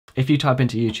if you type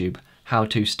into YouTube how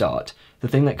to start, the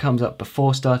thing that comes up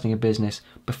before starting a business,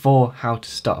 before how to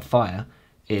start a fire,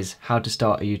 is how to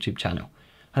start a YouTube channel.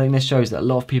 I think this shows that a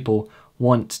lot of people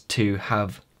want to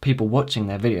have people watching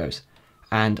their videos,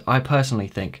 and I personally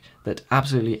think that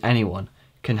absolutely anyone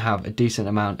can have a decent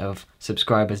amount of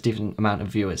subscribers, decent amount of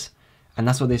viewers. And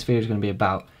that's what this video is going to be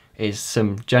about, is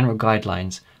some general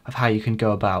guidelines of how you can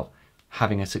go about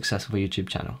having a successful YouTube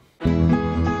channel.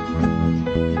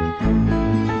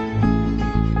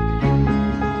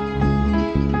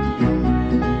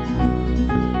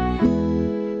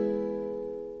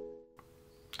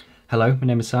 Hello, my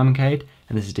name is Cade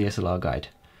and this is DSLRguide.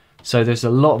 So there's a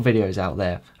lot of videos out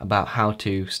there about how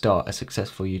to start a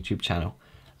successful YouTube channel.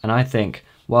 And I think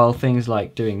while things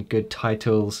like doing good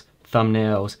titles,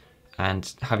 thumbnails,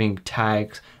 and having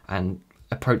tags and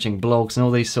approaching blogs and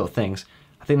all these sort of things,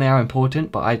 I think they are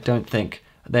important, but I don't think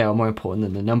they are more important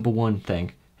than the number one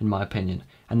thing, in my opinion,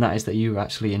 and that is that you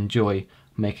actually enjoy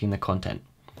making the content.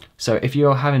 So if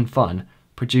you're having fun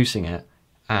producing it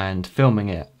and filming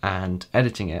it and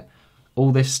editing it,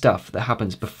 all this stuff that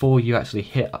happens before you actually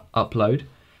hit upload,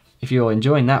 if you're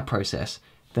enjoying that process,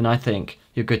 then I think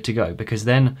you're good to go, because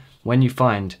then when you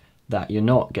find that you're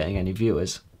not getting any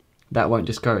viewers, that won't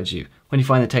discourage you. When you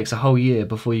find it takes a whole year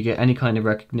before you get any kind of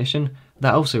recognition,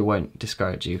 that also won't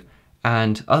discourage you.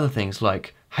 And other things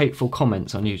like hateful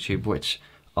comments on YouTube, which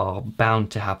are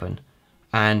bound to happen,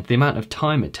 and the amount of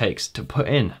time it takes to put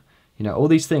in, you know, all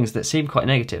these things that seem quite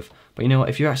negative, but you know what,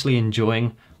 if you're actually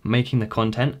enjoying making the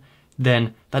content,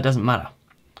 then that doesn't matter.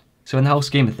 So in the whole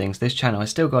scheme of things, this channel has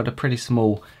still got a pretty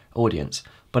small audience,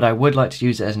 but I would like to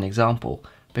use it as an example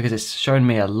because it's shown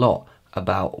me a lot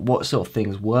about what sort of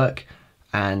things work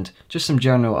and just some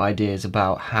general ideas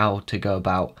about how to go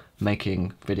about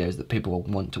making videos that people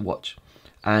want to watch.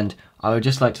 And I would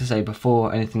just like to say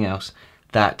before anything else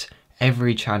that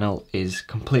every channel is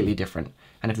completely different,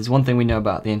 and if there's one thing we know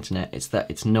about the internet, it's that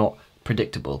it's not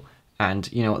predictable.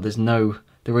 And you know what,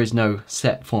 there is no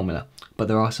set formula, but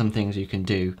there are some things you can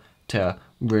do to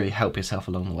really help yourself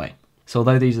along the way. So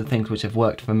although these are things which have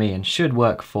worked for me and should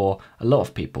work for a lot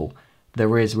of people,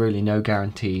 there is really no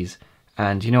guarantees,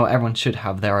 and you know what, everyone should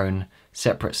have their own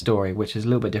separate story, which is a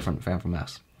little bit different for everyone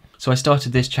else. So I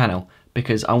started this channel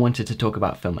because I wanted to talk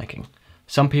about filmmaking.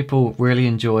 Some people really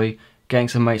enjoy getting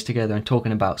some mates together and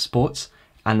talking about sports,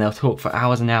 and they'll talk for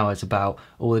hours and hours about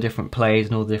all the different plays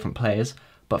and all the different players,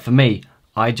 but for me,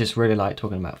 I just really like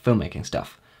talking about filmmaking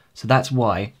stuff. So that's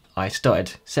why I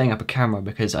started setting up a camera,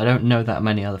 because I don't know that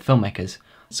many other filmmakers.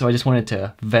 So I just wanted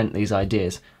to vent these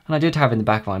ideas. And I did have in the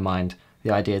back of my mind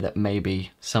the idea that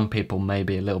maybe some people may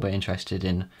be a little bit interested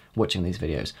in watching these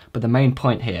videos. But the main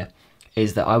point here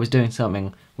is that I was doing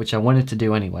something which I wanted to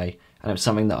do anyway, and it was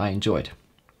something that I enjoyed.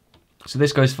 So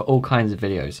this goes for all kinds of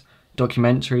videos.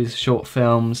 Documentaries, short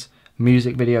films,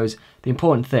 music videos. The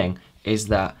important thing is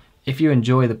that if you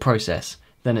enjoy the process,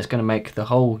 then it's going to make the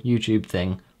whole YouTube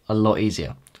thing a lot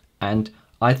easier. And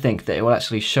I think that it will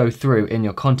actually show through in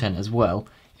your content as well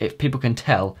if people can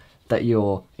tell that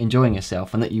you're enjoying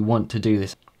yourself and that you want to do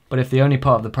this. But if the only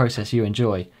part of the process you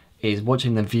enjoy is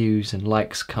watching the views and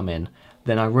likes come in,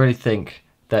 then I really think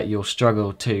that you'll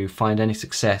struggle to find any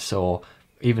success or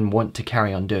even want to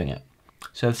carry on doing it.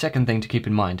 So the second thing to keep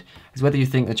in mind is whether you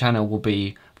think the channel will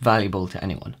be valuable to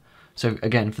anyone. So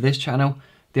again, for this channel,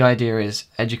 the idea is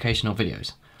educational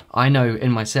videos. I know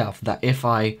in myself that if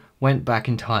I went back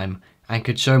in time and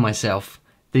could show myself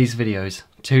these videos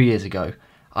 2 years ago,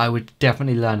 I would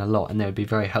definitely learn a lot and they would be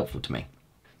very helpful to me.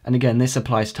 And again, this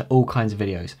applies to all kinds of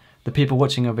videos. The people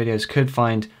watching your videos could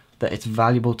find that it's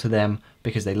valuable to them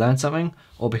because they learn something,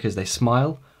 or because they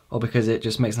smile, or because it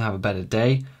just makes them have a better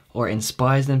day, or it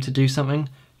inspires them to do something.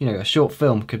 You know, a short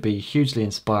film could be hugely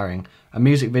inspiring. A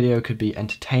music video could be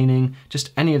entertaining.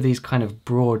 Just any of these kind of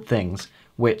broad things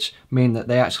which mean that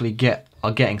they actually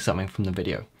are getting something from the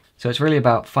video. So it's really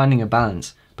about finding a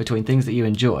balance between things that you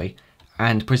enjoy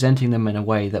and presenting them in a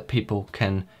way that people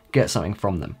can get something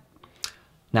from them.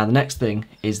 Now the next thing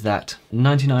is that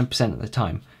 99% of the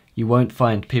time you won't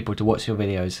find people to watch your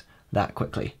videos that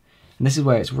quickly. And this is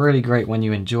where it's really great when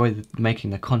you enjoy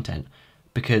making the content,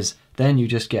 because then you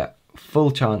just get full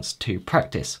chance to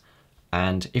practice.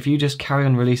 And if you just carry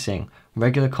on releasing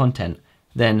regular content,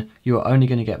 then you're only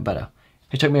going to get better.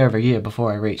 It took me over a year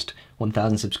before I reached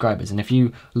 1,000 subscribers, and if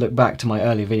you look back to my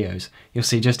early videos, you'll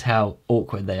see just how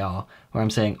awkward they are, where I'm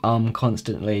saying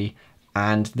constantly,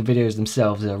 and the videos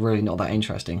themselves are really not that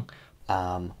interesting.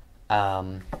 Now,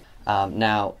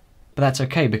 but that's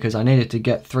okay, because I needed to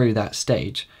get through that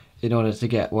stage in order to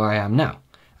get where I am now.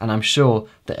 And I'm sure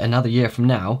that another year from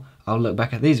now, I'll look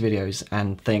back at these videos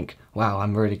and think, wow,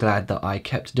 I'm really glad that I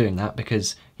kept doing that,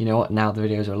 because you know what, now the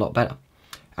videos are a lot better.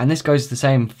 And this goes the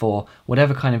same for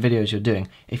whatever kind of videos you're doing.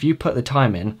 If you put the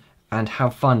time in and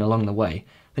have fun along the way,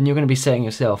 then you're going to be setting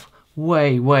yourself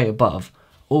way, way above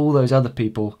all those other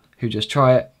people who just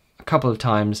try it a couple of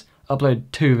times, upload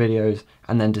 2 videos,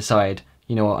 and then decide,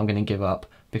 you know what, I'm going to give up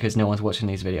because no one's watching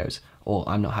these videos, or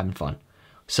I'm not having fun.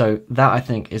 So that, I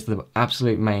think, is the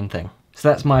absolute main thing. So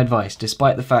that's my advice,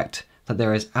 despite the fact that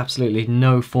there is absolutely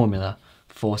no formula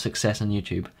for success on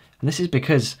YouTube. And this is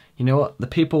because, you know what, the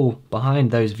people behind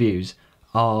those views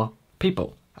are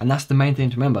people. And that's the main thing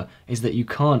to remember, is that you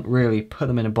can't really put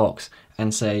them in a box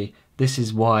and say, this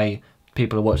is why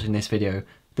people are watching this video,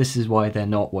 this is why they're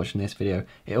not watching this video.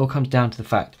 It all comes down to the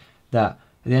fact that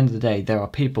at the end of the day, there are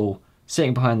people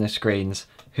sitting behind their screens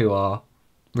who are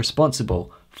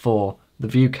responsible for the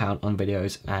view count on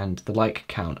videos and the like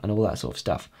count and all that sort of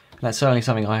stuff. And that's certainly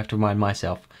something I have to remind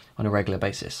myself on a regular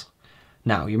basis.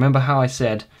 Now, you remember how I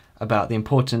said about the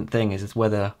important thing is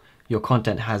whether your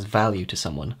content has value to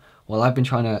someone? Well, I've been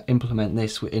trying to implement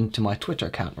this into my Twitter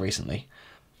account recently.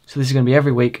 So this is going to be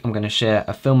every week. I'm going to share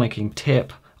a filmmaking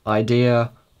tip,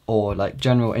 idea, or like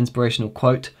general inspirational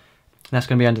quote. And that's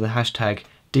going to be under the hashtag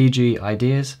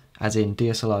DGIdeas, as in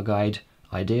DSLRguide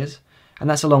ideas. And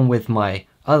that's along with my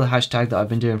other hashtag that I've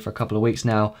been doing for a couple of weeks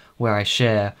now, where I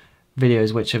share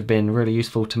videos which have been really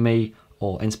useful to me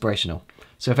or inspirational.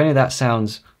 So if any of that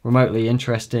sounds remotely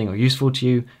interesting or useful to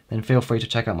you, then feel free to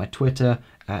check out my Twitter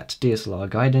at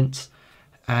dslrguidance.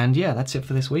 And yeah, that's it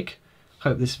for this week.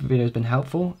 Hope this video has been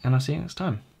helpful, and I'll see you next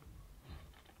time.